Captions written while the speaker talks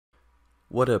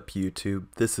What up YouTube,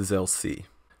 this is LC.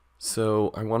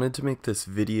 So I wanted to make this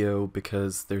video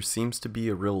because there seems to be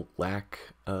a real lack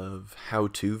of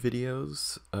how-to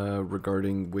videos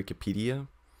regarding Wikipedia.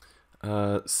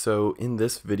 So in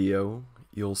this video,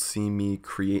 you'll see me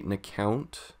create an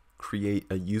account, create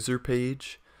a user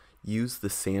page, use the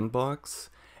sandbox,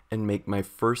 and make my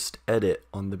first edit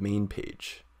on the main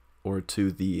page, or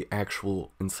to the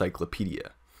actual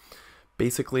encyclopedia.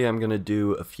 Basically, I'm going to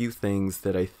do a few things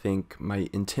that I think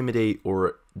might intimidate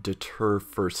or deter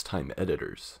first-time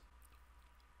editors.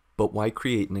 But why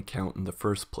create an account in the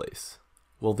first place?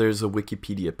 Well, there's a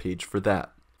Wikipedia page for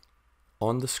that.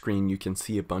 On the screen, you can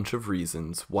see a bunch of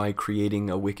reasons why creating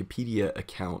a Wikipedia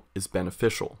account is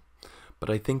beneficial.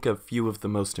 But I think a few of the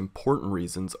most important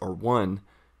reasons are: one,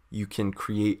 you can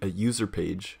create a user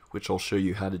page, which I'll show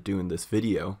you how to do in this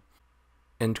video.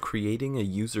 And creating a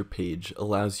user page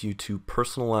allows you to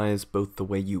personalize both the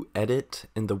way you edit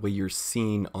and the way you're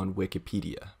seen on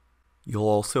Wikipedia. You'll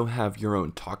also have your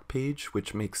own talk page,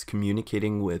 which makes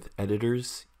communicating with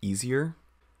editors easier.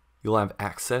 You'll have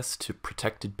access to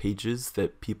protected pages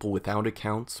that people without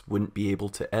accounts wouldn't be able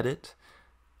to edit.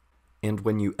 And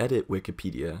when you edit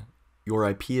Wikipedia, your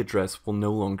IP address will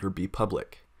no longer be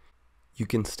public. You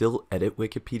can still edit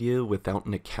Wikipedia without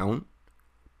an account,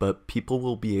 but people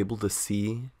will be able to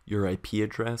see your IP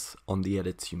address on the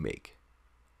edits you make.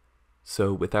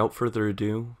 So without further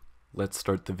ado, let's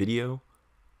start the video,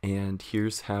 and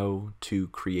here's how to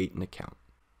create an account.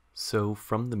 So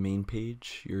from the main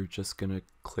page, you're just gonna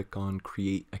click on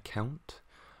Create Account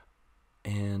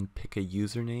and pick a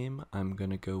username. I'm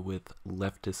gonna go with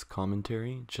Leftist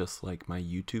Commentary, just like my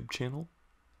YouTube channel.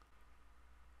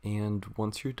 And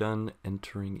once you're done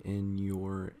entering in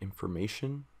your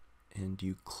information, and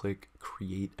you click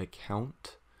Create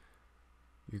Account,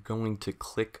 you're going to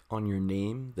click on your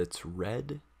name that's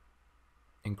red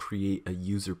and create a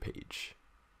user page.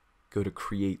 Go to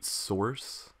Create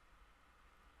Source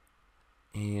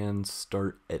and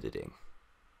start editing.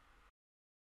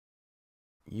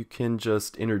 You can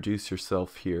just introduce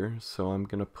yourself here, so I'm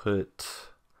gonna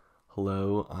put,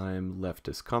 "Hello, I'm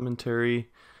Leftist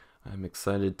Commentary. I'm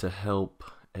excited to help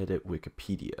edit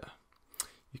Wikipedia."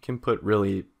 You can put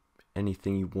really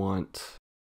anything you want,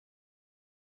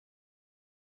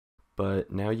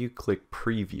 but now you click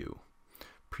Preview.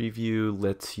 Preview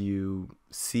lets you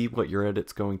see what your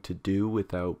edit's going to do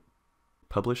without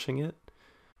publishing it,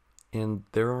 and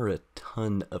there are a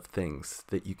ton of things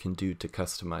that you can do to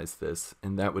customize this,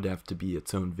 and that would have to be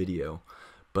its own video.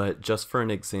 But just for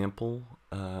an example,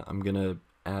 I'm gonna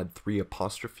add 3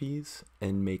 apostrophes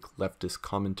and make Leftist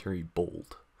Commentary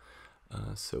bold.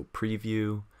 So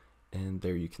Preview, and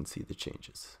there you can see the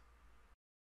changes.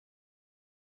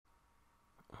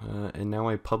 And now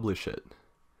I publish it.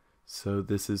 So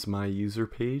this is my user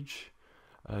page.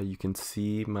 You can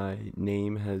see my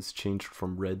name has changed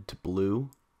from red to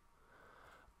blue.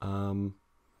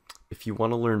 If you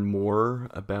want to learn more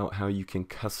about how you can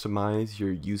customize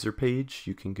your user page,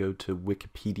 you can go to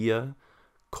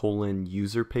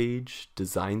Wikipedia:"user page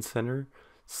design center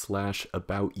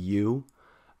 /about you."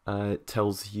 It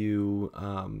tells you,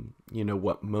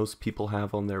 what most people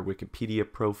have on their Wikipedia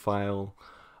profile,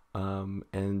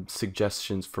 and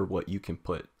suggestions for what you can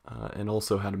put, and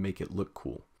also how to make it look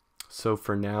cool. So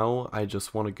for now, I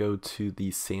just want to go to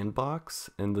the sandbox,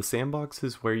 and the sandbox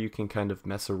is where you can kind of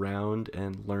mess around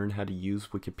and learn how to use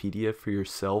Wikipedia for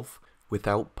yourself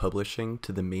without publishing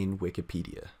to the main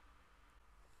Wikipedia.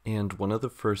 And one of the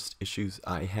first issues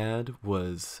I had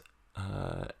was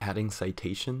adding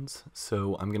citations,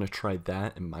 so I'm going to try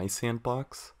that in my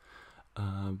sandbox,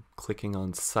 clicking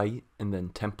on Cite and then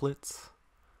Templates.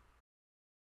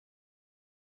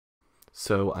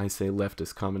 So I say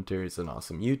Leftist Commentary is an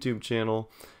awesome YouTube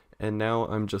channel, and now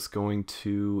I'm just going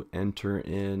to enter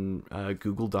in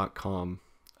google.com,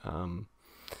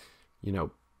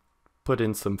 put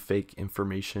in some fake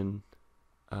information,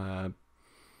 but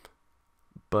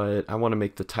I want to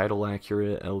make the title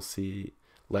accurate. LC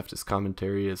Leftist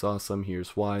Commentary is awesome,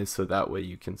 here's why, so that way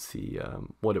you can see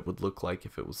what it would look like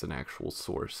if it was an actual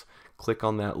source. Click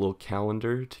on that little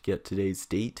calendar to get today's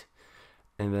date,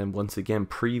 and then once again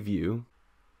Preview.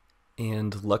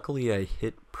 And luckily I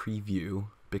hit Preview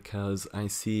because I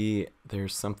see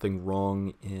there's something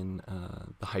wrong in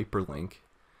the hyperlink.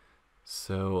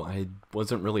 So I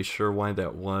wasn't really sure why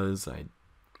that was. I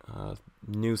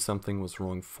knew something was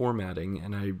wrong formatting,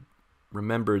 and I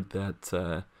remembered that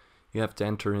you have to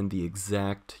enter in the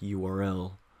exact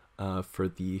URL for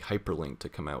the hyperlink to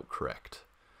come out correct.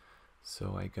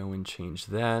 So I go and change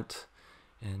that,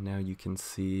 and now you can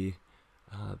see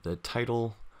the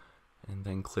title, and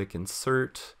then click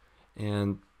Insert,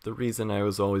 and The reason I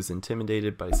was always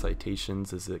intimidated by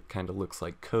citations is it kind of looks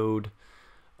like code,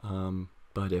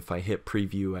 but if I hit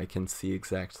preview, I can see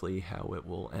exactly how it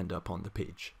will end up on the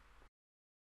page.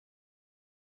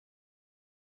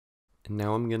 And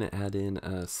now I'm going to add in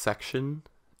a section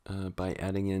by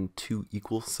adding in 2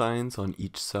 equal signs on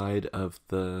each side of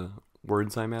the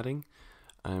words I'm adding.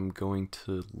 I'm going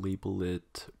to label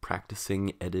it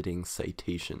Practicing Editing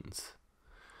Citations.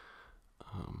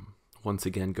 Once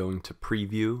again, going to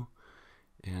preview,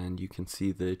 and you can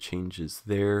see the changes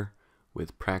there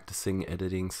with Practicing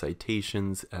Editing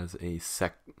Citations as a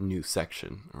new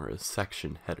section, or a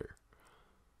section header.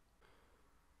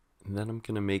 And then I'm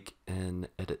going to make an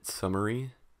edit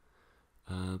summary.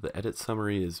 The edit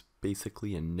summary is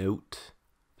basically a note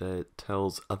that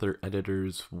tells other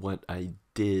editors what I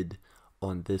did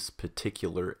on this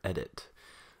particular edit.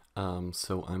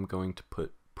 So I'm going to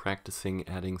put Practicing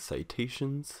Adding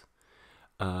Citations,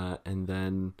 and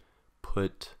then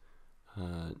put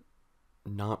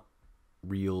not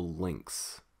real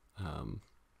links,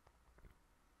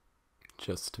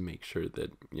 just to make sure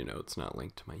that, it's not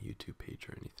linked to my YouTube page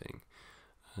or anything.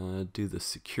 Do the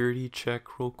security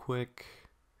check real quick.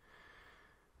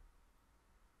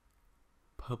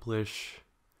 Publish.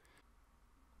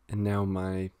 And now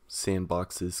my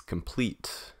sandbox is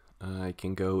complete. I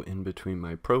can go in between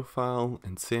my profile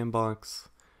and sandbox,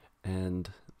 and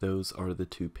those are the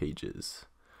 2 pages.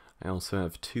 I also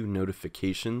have 2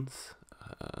 notifications.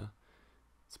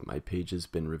 So my page has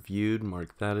been reviewed,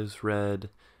 mark that as read,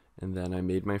 and then I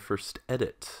made my first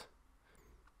edit.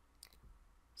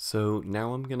 So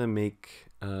now I'm going to make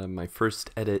my first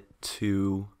edit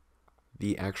to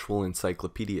the actual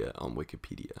encyclopedia on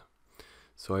Wikipedia.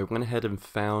 So I went ahead and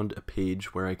found a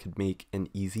page where I could make an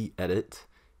easy edit.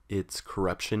 It's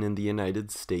Corruption in the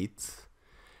United States.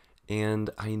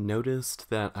 And I noticed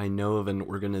that I know of an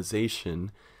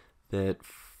organization that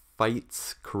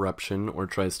fights corruption or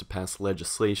tries to pass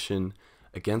legislation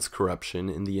against corruption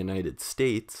in the United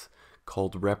States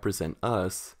called Represent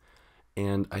Us,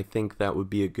 and I think that would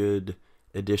be a good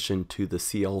addition to the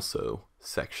See Also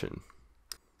section.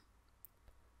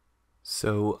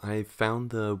 So I found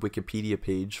the Wikipedia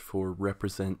page for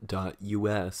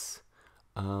represent.us,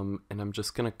 and I'm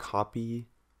just going to copy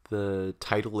the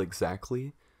title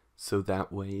exactly, so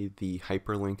that way the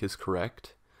hyperlink is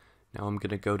correct. Now I'm going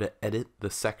to go to edit the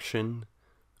section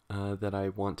that I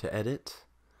want to edit.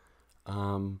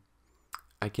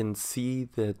 I can see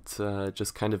that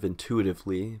just kind of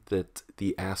intuitively that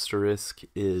the asterisk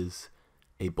is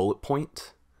a bullet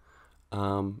point,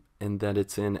 and that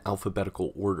it's in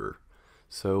alphabetical order.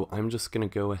 So I'm just going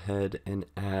to go ahead and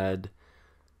add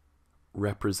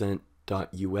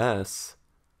represent.us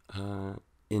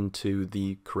into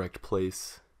the correct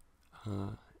place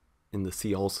in the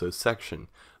See Also section.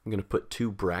 I'm going to put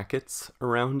 2 brackets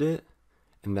around it,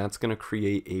 and that's going to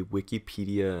create a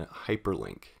Wikipedia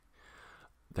hyperlink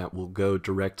that will go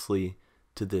directly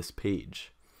to this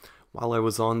page. While I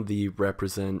was on the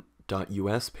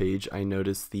represent.us page, I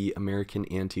noticed the American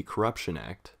Anti-Corruption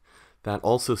Act. That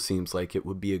also seems like it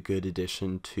would be a good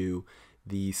addition to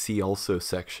the See Also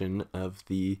section of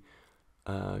the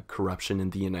Corruption in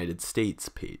the United States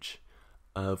page.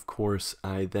 Of course,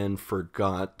 I then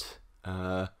forgot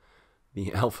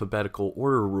the alphabetical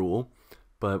order rule,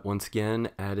 but once again,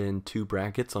 add in 2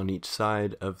 brackets on each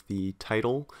side of the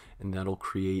title, and that'll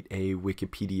create a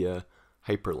Wikipedia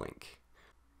hyperlink.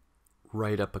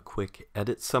 Write up a quick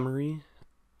edit summary,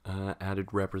 added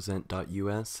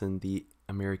represent.us and the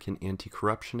American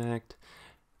Anti-Corruption Act,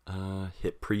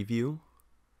 hit preview,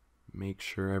 make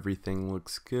sure everything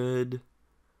looks good,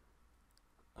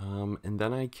 and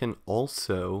then I can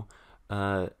also,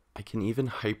 I can even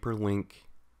hyperlink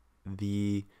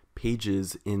the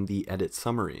pages in the edit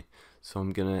summary. So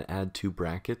I'm going to add 2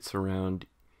 brackets around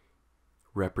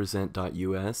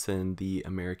represent.us and the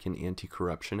American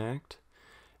Anti-Corruption Act.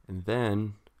 And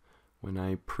then when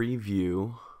I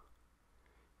preview,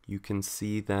 you can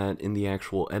see that in the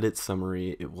actual edit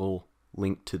summary, it will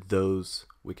link to those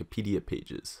Wikipedia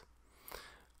pages.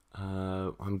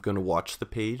 I'm going to watch the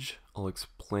page. I'll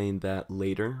explain that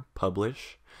later.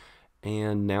 Publish.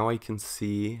 And now I can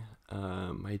see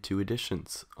my 2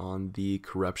 additions on the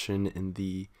Corruption in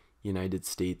the United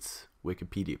States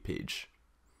Wikipedia page.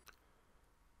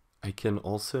 I can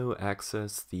also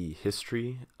access the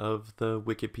history of the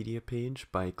Wikipedia page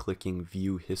by clicking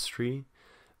View History.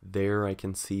 There I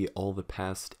can see all the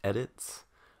past edits.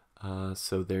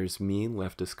 So there's me,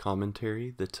 Leftist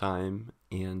commentary, the time,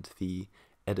 and the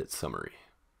edit summary.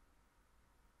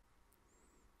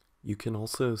 You can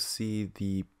also see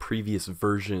the previous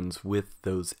versions with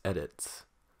those edits.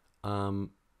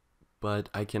 but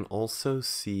I can also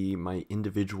see my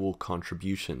individual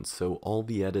contributions, so all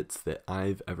the edits that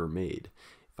I've ever made.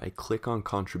 If I click on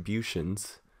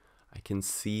contributions, I can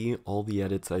see all the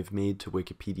edits I've made to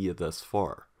Wikipedia thus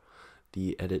far.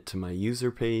 The edit to my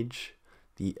user page,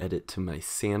 the edit to my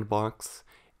sandbox,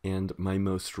 and my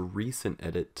most recent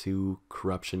edit to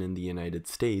corruption in the United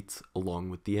States,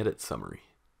 along with the edit summary.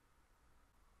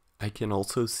 I can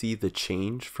also see the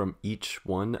change from each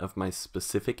one of my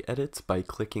specific edits by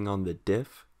clicking on the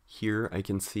diff. Here I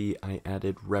can see I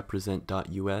added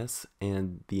represent.us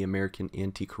and the American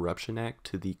Anti-Corruption Act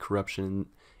to the corruption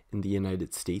in the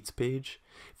United States page.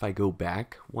 If I go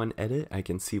back one edit, I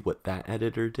can see what that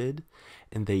editor did,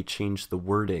 and they changed the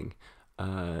wording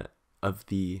of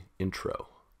the intro.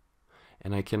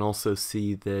 And I can also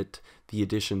see that the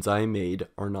additions I made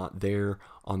are not there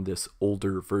on this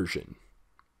older version.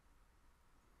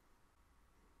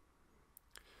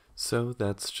 So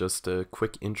that's just a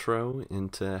quick intro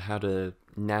into how to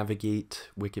navigate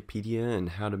Wikipedia and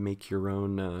how to make your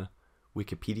own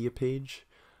Wikipedia page.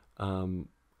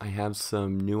 I have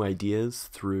some new ideas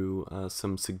through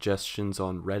some suggestions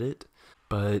on Reddit,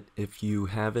 but if you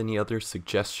have any other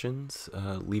suggestions,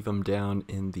 leave them down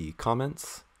in the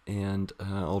comments, and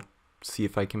I'll see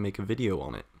if I can make a video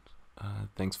on it.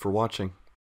 Thanks for watching.